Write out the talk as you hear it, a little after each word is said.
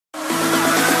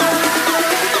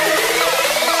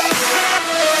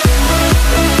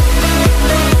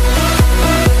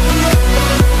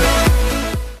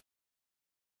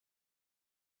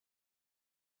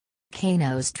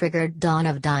volcanoes triggered dawn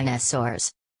of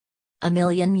dinosaurs. A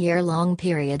million-year-long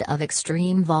period of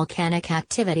extreme volcanic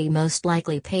activity most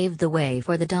likely paved the way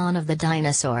for the dawn of the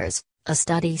dinosaurs, a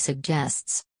study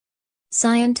suggests.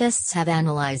 Scientists have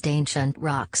analyzed ancient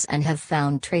rocks and have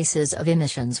found traces of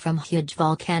emissions from huge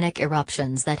volcanic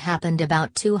eruptions that happened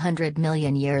about 200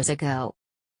 million years ago.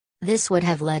 This would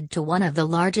have led to one of the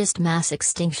largest mass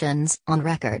extinctions on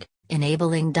record,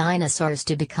 enabling dinosaurs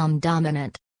to become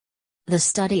dominant. The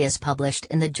study is published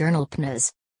in the journal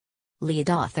PNAS. Lead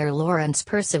author Lawrence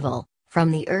Percival,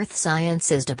 from the Earth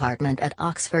Sciences Department at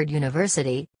Oxford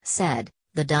University, said,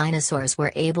 "The dinosaurs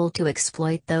were able to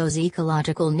exploit those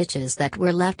ecological niches that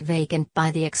were left vacant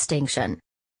by the extinction."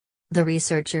 The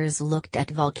researchers looked at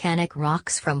volcanic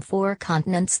rocks from 4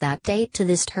 continents that date to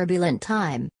this turbulent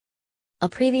time. A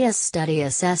previous study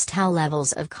assessed how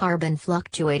levels of carbon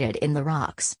fluctuated in the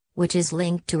rocks, which is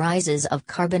linked to rises of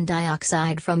carbon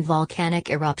dioxide from volcanic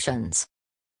eruptions.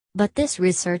 But this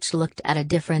research looked at a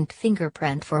different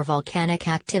fingerprint for volcanic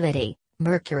activity: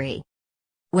 mercury.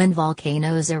 When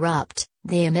volcanoes erupt,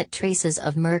 they emit traces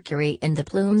of mercury in the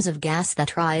plumes of gas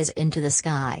that rise into the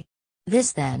sky.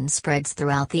 This then spreads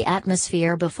throughout the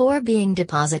atmosphere before being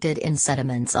deposited in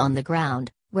sediments on the ground,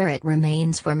 where it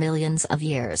remains for millions of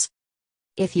years.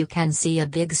 If you can see a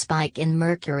big spike in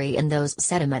mercury in those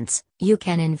sediments, you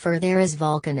can infer there is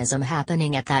volcanism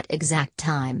happening at that exact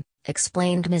time,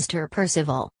 explained Mr.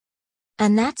 Percival.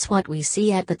 And that's what we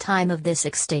see at the time of this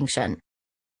extinction.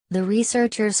 The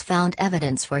researchers found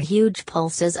evidence for huge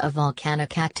pulses of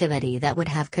volcanic activity that would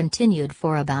have continued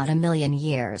for about a million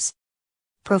years.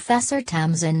 Professor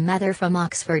Tamsin Mather from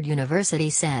Oxford University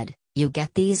said, "You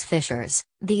get these fissures,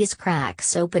 these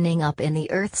cracks opening up in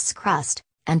the Earth's crust,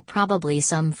 and probably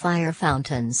some fire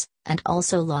fountains, and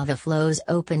also lava flows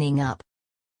opening up.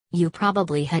 You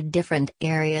probably had different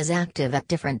areas active at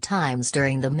different times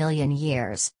during the million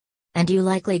years. And you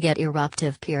likely get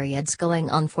eruptive periods going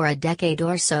on for a decade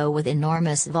or so with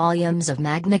enormous volumes of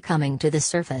magma coming to the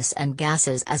surface and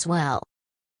gases as well.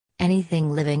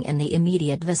 Anything living in the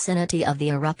immediate vicinity of the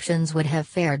eruptions would have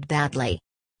fared badly.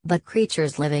 But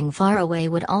creatures living far away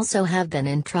would also have been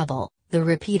in trouble. The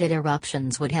repeated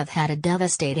eruptions would have had a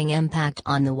devastating impact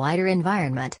on the wider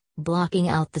environment, blocking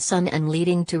out the sun and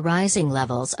leading to rising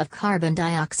levels of carbon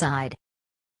dioxide.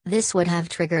 This would have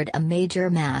triggered a major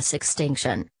mass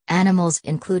extinction. Animals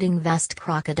including vast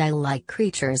crocodile-like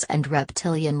creatures and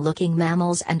reptilian-looking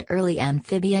mammals and early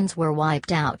amphibians were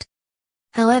wiped out.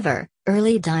 However,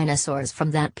 early dinosaurs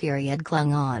from that period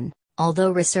clung on,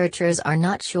 although researchers are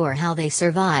not sure how they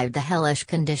survived the hellish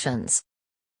conditions.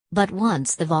 But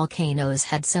once the volcanoes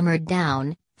had simmered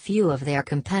down, few of their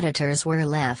competitors were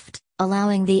left,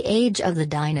 allowing the age of the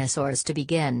dinosaurs to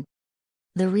begin.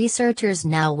 The researchers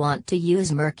now want to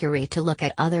use mercury to look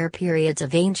at other periods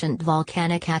of ancient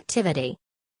volcanic activity.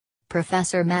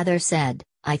 Professor Mather said,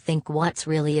 "I think what's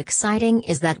really exciting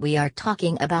is that we are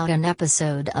talking about an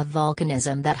episode of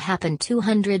volcanism that happened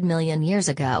 200 million years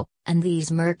ago, and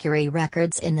these mercury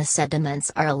records in the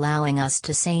sediments are allowing us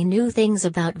to say new things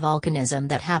about volcanism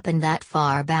that happened that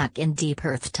far back in deep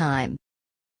Earth time.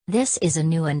 This is a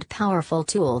new and powerful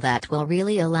tool that will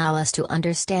really allow us to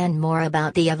understand more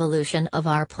about the evolution of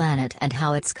our planet and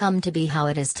how it's come to be how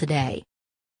it is today."